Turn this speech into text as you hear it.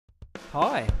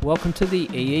Hi, welcome to the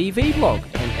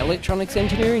EEVblog, an electronics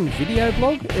engineering video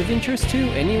blog of interest to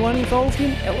anyone involved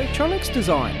in electronics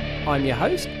design. I'm your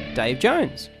host, Dave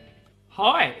Jones.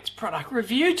 Hi, it's product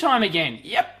review time again.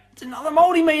 Yep, it's another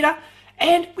multimeter,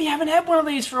 and we haven't had one of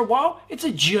these for a while. It's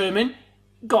a German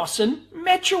Gossen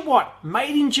Metrawatt,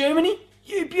 made in Germany.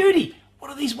 You beauty!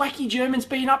 What are these wacky Germans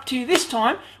been up to this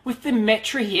time with the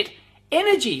Metrahit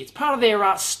Energy? It's part of their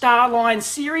Starline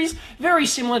series, very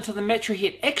similar to the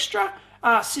Metrahit Extra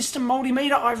system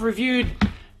multimeter I've reviewed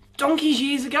donkeys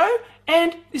years ago.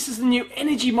 And this is the new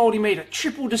energy multimeter.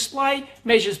 Triple display,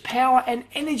 measures power and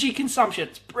energy consumption.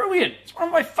 It's brilliant. It's one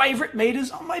of my favourite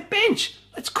meters on my bench.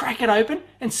 Let's crack it open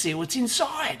and see what's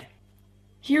inside.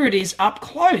 Here it is up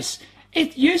close.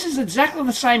 It uses exactly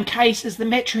the same case as the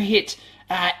Metrahit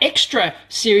Extra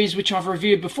series, which I've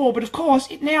reviewed before, but of course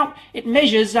it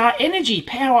measures energy,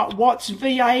 power, watts,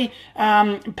 VA,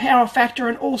 power factor,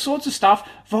 and all sorts of stuff,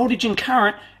 voltage and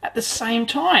current at the same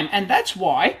time. And that's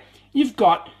why you've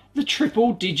got the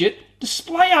triple digit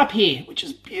display up here, which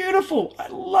is beautiful. I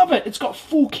love it. It's got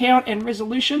full count and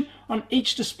resolution on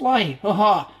each display.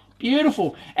 Haha,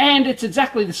 beautiful. And it's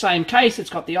exactly the same case. It's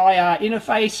got the IR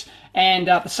interface and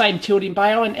the same tilting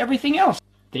bail and everything else.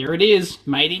 There it is,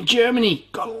 made in Germany.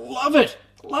 Gotta love it.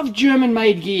 Love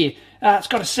German-made gear. It's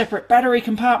got a separate battery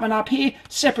compartment up here,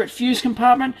 separate fuse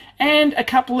compartment, and a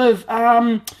couple of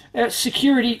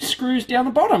security screws down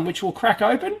the bottom, which we'll crack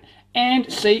open and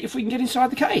see if we can get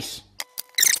inside the case.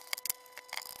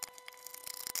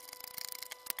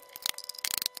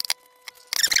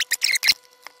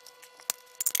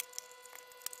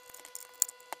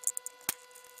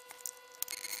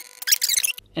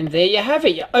 And there you have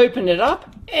it. You open it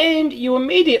up and you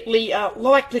immediately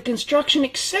like the construction,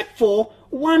 except for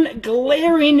one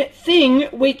glaring thing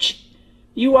which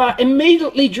you are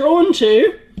immediately drawn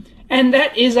to, and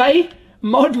that is a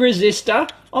mod resistor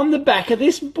on the back of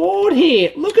this board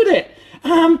here. Look at it.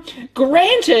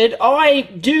 Granted, I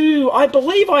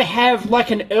believe I have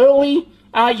like an early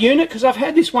unit, because I've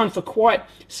had this one for quite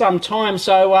some time,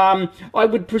 so I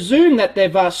would presume that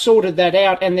they've sorted that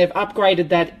out and they've upgraded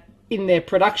that in their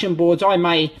production boards. I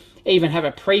may even have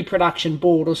a pre-production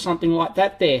board or something like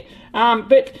that there.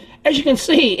 But as you can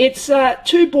see, it's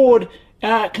two-board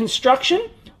construction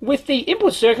with the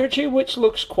input circuitry, which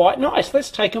looks quite nice.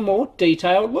 Let's take a more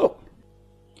detailed look.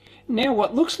 Now,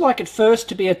 what looks like at first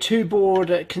to be a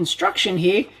two-board construction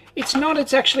here, it's not.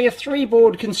 It's actually a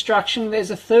three-board construction.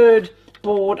 There's a third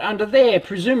board under there,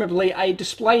 presumably a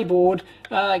display board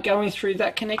going through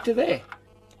that connector there.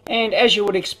 And as you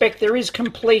would expect, there is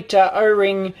complete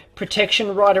O-ring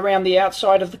protection right around the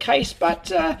outside of the case, but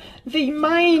the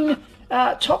main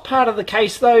top part of the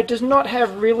case, though, does not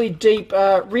have really deep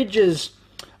ridges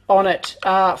on it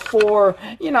for,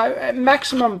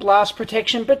 maximum blast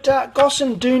protection. But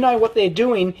Gossen do know what they're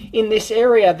doing in this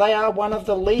area. They are one of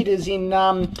the leaders in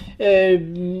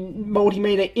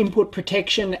multimeter input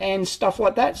protection and stuff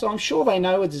like that, so I'm sure they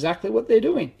know exactly what they're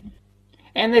doing.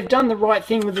 And they've done the right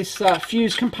thing with this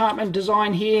fuse compartment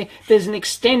design here. There's an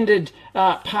extended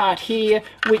part here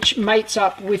which mates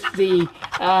up with the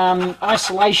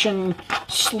isolation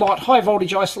slot, high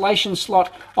voltage isolation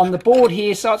slot on the board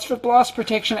here. So it's for blast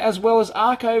protection as well as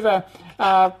arc over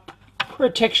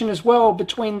protection as well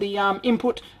between the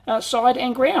input side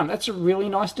and ground. That's a really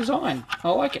nice design. I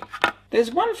like it.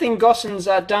 There's one thing Gossen's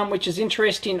done which is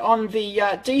interesting. On the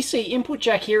DC input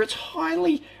jack here, it's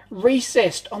highly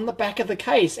recessed on the back of the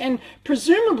case, and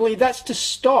presumably that's to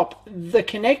stop the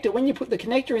connector. When you put the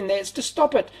connector in there, it's to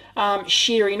stop it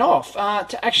shearing off,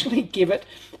 to actually give it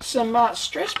some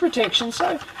stress protection.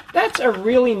 So that's a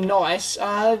really nice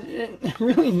aspect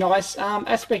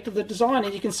of the design,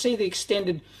 and you can see the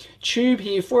extended tube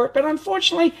here for it. But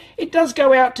unfortunately, it does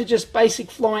go out to just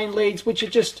basic flying leads, which are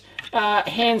just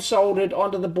hand soldered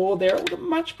onto the board there. I would have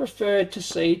much preferred to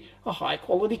see a high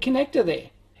quality connector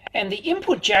there. And the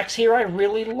input jacks here I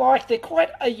really like. They're quite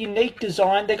a unique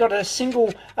design. They've got a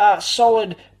single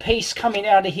solid piece coming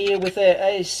out of here with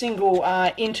a single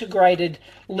integrated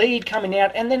lead coming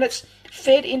out, and then it's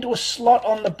fed into a slot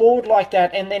on the board like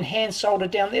that and then hand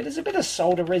soldered down there. There's a bit of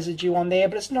solder residue on there,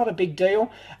 but it's not a big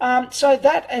deal. So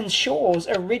that ensures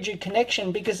a rigid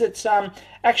connection because it's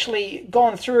actually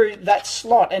gone through that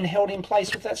slot and held in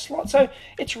place with that slot. So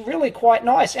it's really quite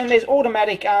nice. And there's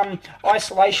automatic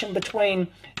isolation between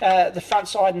the front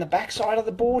side and the back side of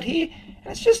the board here.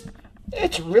 And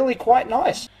it's really quite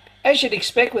nice. As you'd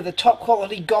expect with a top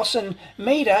quality Gossen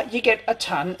meter, you get a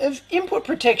ton of input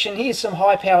protection. Here's some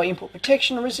high power input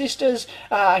protection resistors,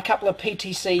 a couple of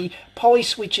PTC poly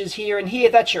switches here and here.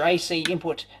 That's your AC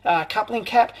input coupling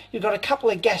cap. You've got a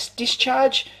couple of gas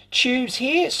discharge tubes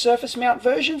here, surface mount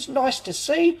versions, nice to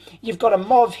see. You've got a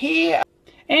MOV here.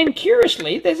 And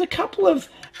curiously, there's a couple of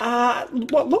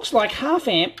what looks like half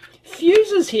amp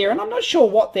fuses here, and I'm not sure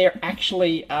what they're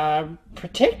actually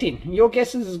protecting. Your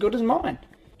guess is as good as mine.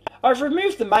 I've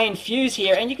removed the main fuse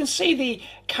here, and you can see the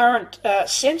current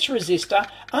sense resistor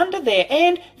under there,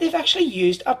 and they've actually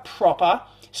used a proper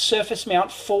surface mount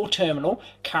 4-terminal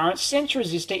current sense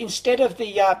resistor instead of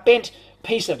the bent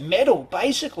piece of metal,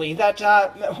 basically, that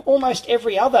almost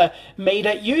every other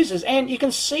meter uses. And you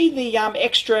can see the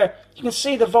you can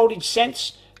see the voltage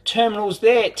sense terminals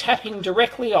there tapping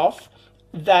directly off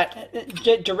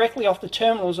the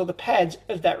terminals or the pads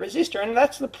of that resistor, and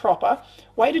that's the proper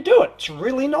way to do it. It's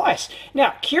really nice.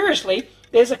 Now, curiously,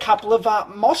 there's a couple of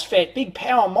big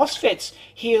power MOSFETs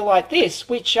here like this,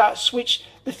 which switch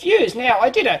the fuse. Now, I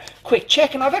did a quick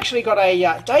check, and I've actually got a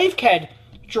DaveCAD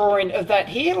drawing of that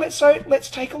here. Let's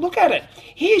take a look at it.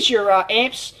 Here's your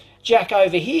amps jack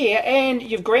over here, and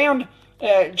your ground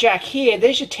jack here.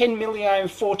 There's your 10 milliohm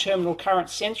 4-terminal current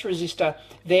sense resistor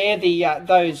there.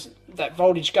 That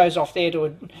voltage goes off there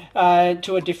to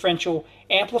a differential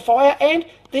amplifier, and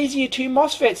these are your two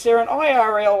MOSFETs. They're an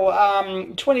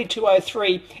IRL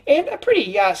 2203 and a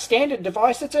pretty standard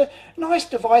device. It's a nice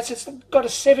device. It's got a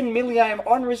 7 milliohm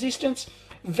on resistance,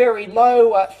 very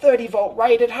low, 30 volt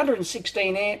rated,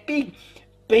 116 amp, big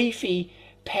beefy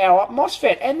power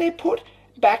MOSFET, and they're put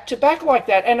back to back like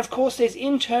that. And of course there's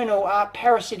internal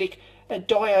parasitic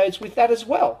diodes with that as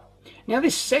well. Now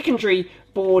this secondary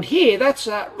board here, that's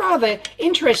rather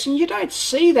interesting. You don't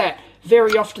see that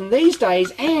very often these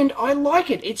days, and I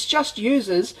like it. It just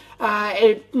uses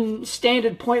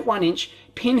standard 0.1 inch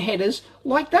pin headers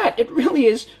like that. It really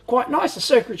is quite nice. The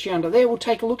circuitry under there we'll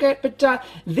take a look at, but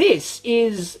this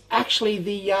is actually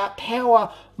the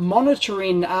power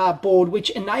monitoring board, which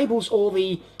enables all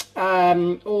the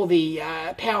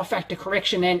power factor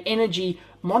correction and energy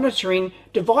monitoring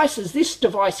devices. This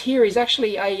device here is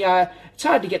actually it's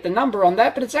hard to get the number on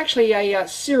that, but it's actually a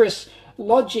Cirrus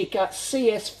Logic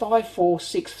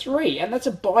CS5463, and that's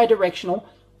a bidirectional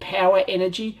power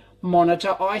energy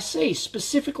monitor IC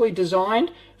specifically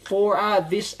designed for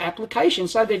this application.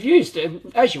 So they've used,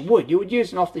 as you would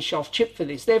use an off-the-shelf chip for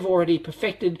this. They've already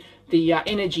perfected the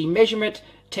energy measurement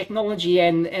technology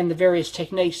and the various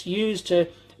techniques used to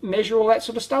measure all that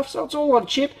sort of stuff. So it's all on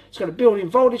chip. It's got a built-in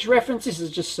voltage reference. This is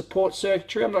just support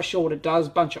circuitry. I'm not sure what it does.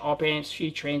 Bunch of op amps,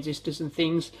 few transistors and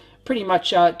things. Pretty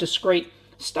much discrete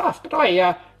stuff. But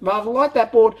I rather like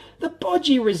that board. The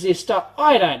bodgy resistor,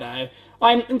 I don't know.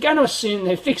 I'm going to assume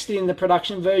they've fixed it in the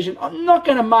production version. I'm not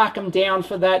going to mark them down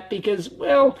for that because,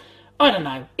 well, I don't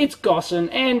know. It's Gossen,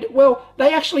 and, well,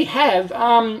 they actually have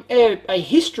a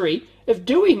history of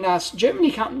doing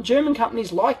German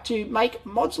companies like to make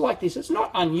mods like this. It's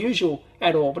not unusual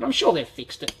at all, but I'm sure they've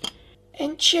fixed it.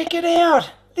 And check it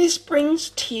out. This brings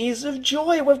tears of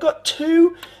joy. We've got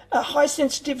two high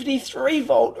sensitivity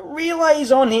 3-volt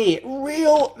relays on here.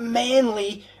 Real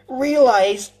manly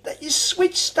relays that you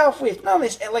switch stuff with. None of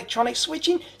this electronic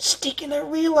switching. Stick in a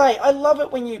relay. I love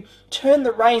it when you turn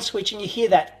the rain switch and you hear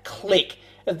that click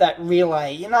of that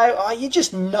relay. You know, you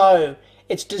just know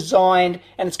it's designed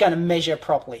and it's going to measure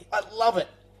properly. I love it.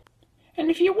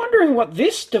 And if you're wondering what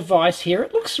this device here,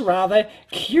 it looks rather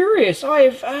curious.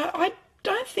 I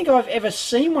don't think I've ever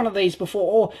seen one of these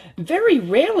before, or very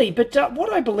rarely, but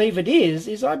what I believe it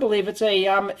is I believe it's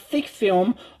a thick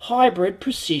film hybrid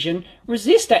precision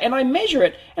resistor, and I measure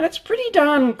it, and it's pretty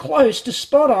darn close to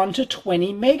spot on to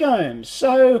 20 megohms.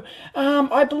 So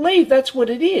I believe that's what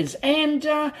it is, and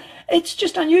it's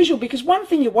just unusual because one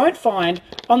thing you won't find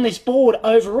on this board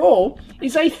overall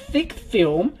is a thick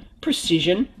film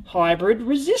precision hybrid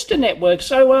resistor network.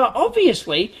 So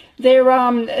obviously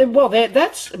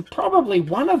that's probably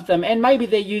one of them, and maybe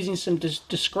they're using some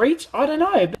discretes. I don't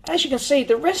know. But as you can see,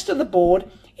 the rest of the board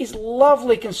is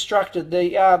lovely constructed.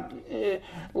 The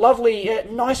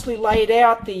nicely laid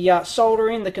out. The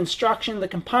soldering, the construction, the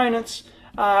components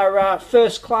are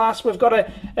first class. We've got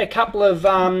a couple of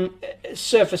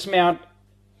surface mount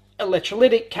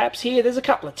electrolytic caps here. There's a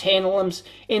couple of tantalums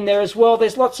in there as well.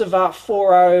 There's lots of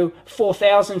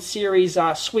 4000 series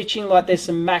switching, like there's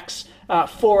some Max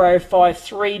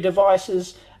 4053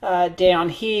 devices down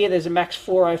here. There's a Max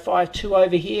 4052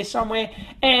 over here somewhere.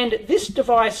 And this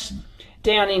device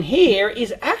down in here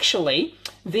is actually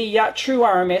the true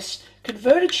RMS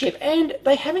converter chip, and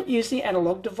they haven't used the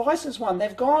analog devices one.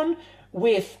 They've gone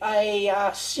with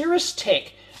a Cirrus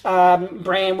Tech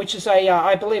brand, which is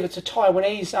I believe it's a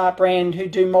Taiwanese brand who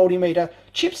do multimeter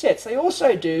chipsets. They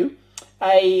also do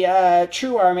a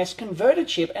true RMS converter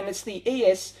chip, and it's the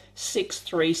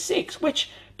ES636, which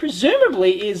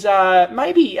presumably is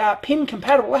maybe pin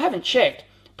compatible. I haven't checked.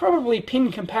 Probably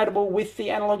pin compatible with the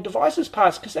analog devices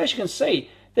parts, because as you can see,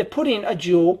 they've put in a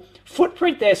dual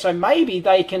footprint there, so maybe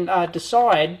they can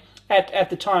decide at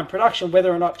the time of production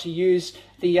whether or not to use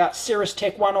the Cirrus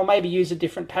Tech one, or maybe use a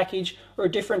different package or a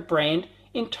different brand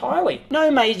entirely. No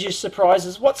major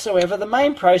surprises whatsoever. The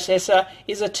main processor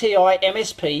is a TI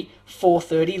MSP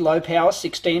 430 low power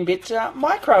 16-bit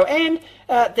micro, and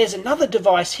there's another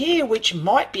device here which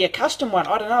might be a custom one.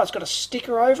 I don't know, it's got a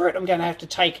sticker over it. I'm going to have to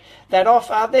take that off.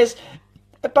 There's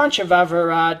a bunch of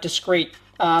other discrete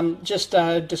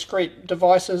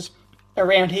devices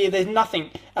around here. There's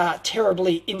nothing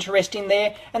terribly interesting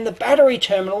there, and the battery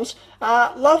terminals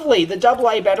are lovely. The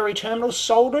AA battery terminals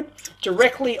soldered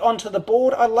directly onto the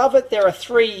board. I love it. There are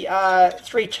three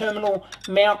terminal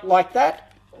mount like that.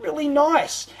 Really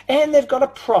nice, and they've got a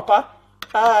proper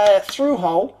through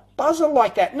hole buzzer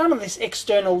like that. None of this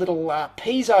external little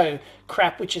piezo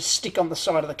crap which is stick on the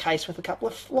side of the case with a couple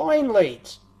of flying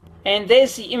leads. And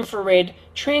there's the infrared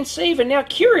transceiver. Now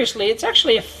curiously, it's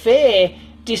actually a fair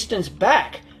distance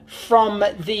back from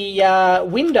the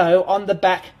window on the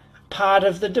back part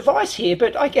of the device here,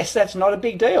 but I guess that's not a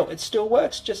big deal. It still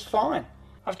works just fine.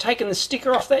 I've taken the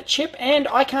sticker off that chip and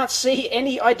I can't see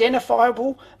any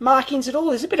identifiable markings at all.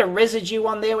 There's a bit of residue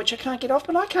on there which I can't get off,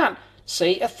 but I can't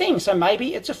see a thing. So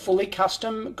maybe it's a fully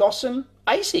custom Gossen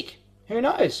ASIC. Who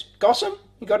knows? Gossen,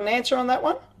 you got an answer on that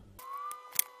one?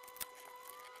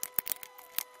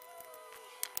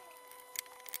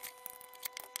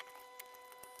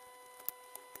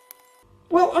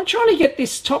 Well, I'm trying to get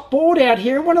this top board out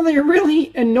here, and one of the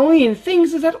really annoying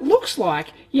things is that it looks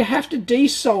like you have to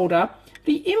desolder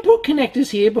the input connectors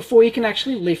here before you can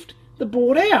actually lift the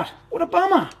board out. What a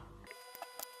bummer.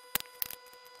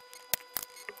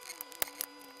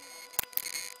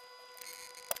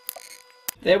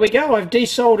 There we go, I've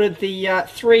desoldered the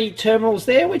 3 terminals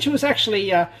there, which was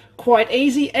actually quite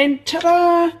easy, and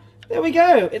ta-da! There we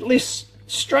go, it lifts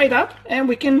straight up and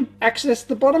we can access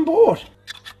the bottom board.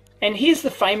 And here's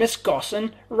the famous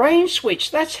Gossen range switch.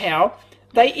 That's how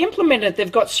they implement it.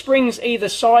 They've got springs either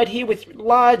side here with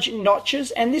large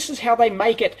notches, and this is how they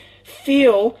make it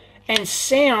feel and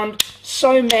sound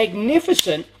so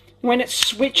magnificent when it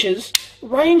switches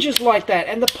ranges like that,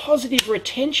 and the positive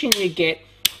retention you get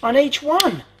on each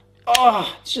one.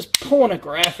 Oh, it's just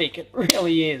pornographic. It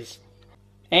really is.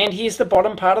 And here's the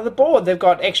bottom part of the board. They've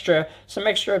got some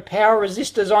extra power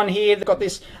resistors on here. They've got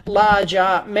this large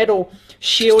metal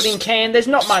shielding can. There's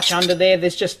not much under there.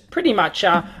 There's just pretty much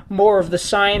more of the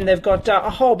same. They've got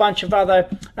a whole bunch of other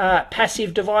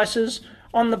passive devices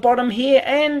on the bottom here,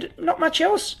 and not much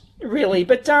else really.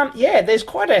 But yeah, there's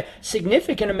quite a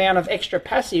significant amount of extra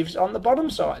passives on the bottom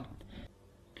side.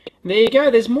 There you go,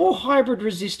 there's more hybrid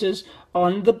resistors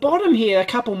on the bottom here, a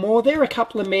couple more there, a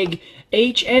couple of meg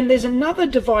each, and there's another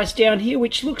device down here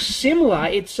which looks similar.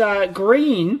 It's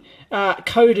green,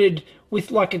 coated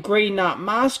with like a green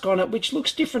mask on it, which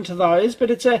looks different to those, but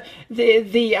it's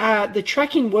the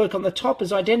tracking work on the top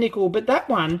is identical, but that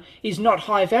one is not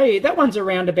high value. That one's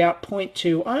around about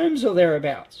 0.2 ohms or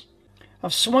thereabouts.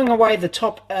 I've swung away the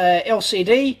top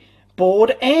LCD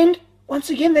board, and once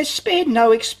again, they've spared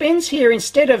no expense here.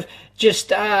 Instead of just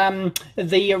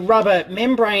the rubber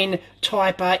membrane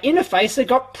type interface, they've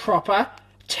got proper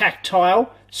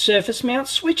tactile surface mount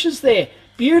switches there.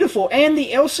 Beautiful. And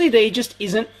the LCD just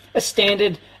isn't a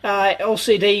standard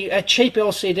LCD, a cheap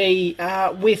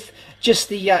LCD with just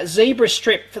the zebra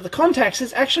strip for the contacts.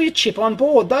 It's actually a chip on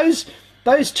board. Those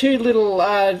 2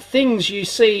 little things you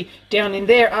see down in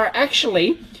there are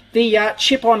actually the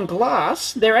chip on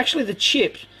glass. They're actually the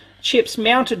chips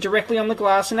mounted directly on the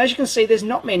glass, and as you can see, there's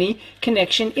not many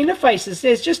connection interfaces.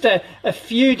 There's just a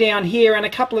few down here and a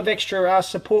couple of extra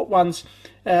support ones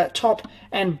top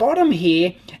and bottom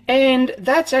here, and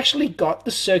that's actually got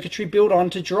the circuitry built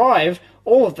on to drive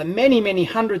all of the many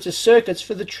hundreds of circuits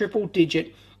for the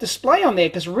triple-digit display on there,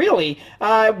 because really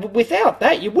without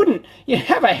that you'd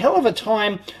have a hell of a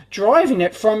time driving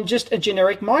it from just a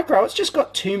generic micro. It's just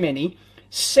got too many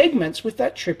segments with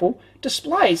that triple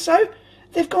display. So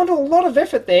they've gone to a lot of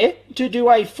effort there to do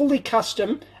a fully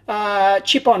custom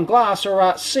chip on glass, or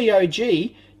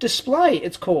COG display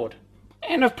it's called.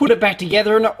 And I've put it back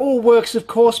together and it all works of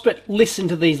course, but listen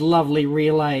to these lovely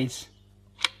relays.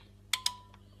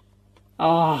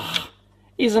 Oh,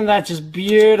 isn't that just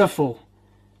beautiful?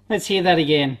 Let's hear that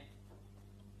again.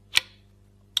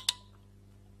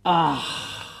 After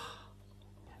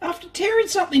tearing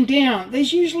something down,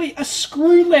 there's usually a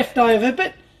screw left over,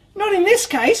 but not in this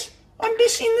case. I'm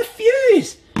missing the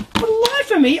fuse. For the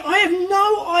life of me, I have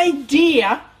no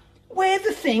idea where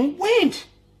the thing went.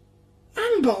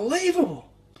 Unbelievable.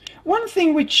 One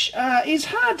thing which is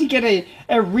hard to get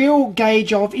a real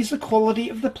gauge of is the quality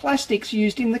of the plastics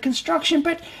used in the construction,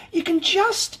 but you can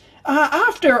just,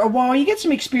 after a while, you get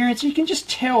some experience, you can just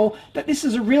tell that this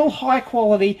is a real high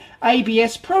quality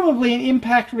ABS, probably an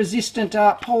impact resistant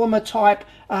polymer type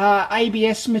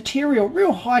ABS material,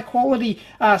 real high quality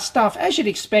stuff, as you'd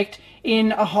expect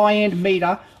in a high-end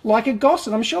meter like a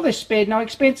Gossen. I'm sure they're spared no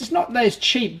expense. It's not those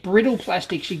cheap brittle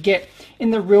plastics you get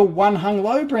in the real one-hung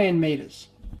low brand meters.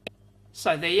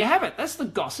 So there you have it. That's the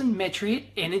Gossen Metrahit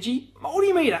Energy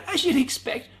Multimeter. As you'd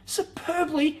expect,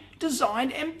 superbly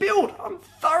designed and built. I'm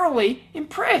thoroughly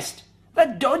impressed.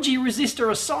 That dodgy resistor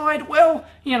aside, well,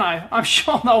 you know, I'm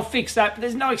sure they'll fix that, but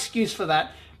there's no excuse for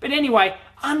that. But anyway,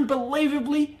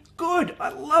 unbelievably good. I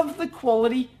love the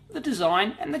quality, the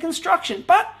design, and the construction,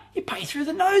 but you pay through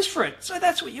the nose for it, so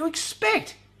that's what you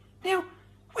expect. Now,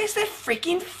 where's that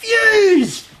freaking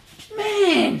fuse?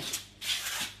 Man!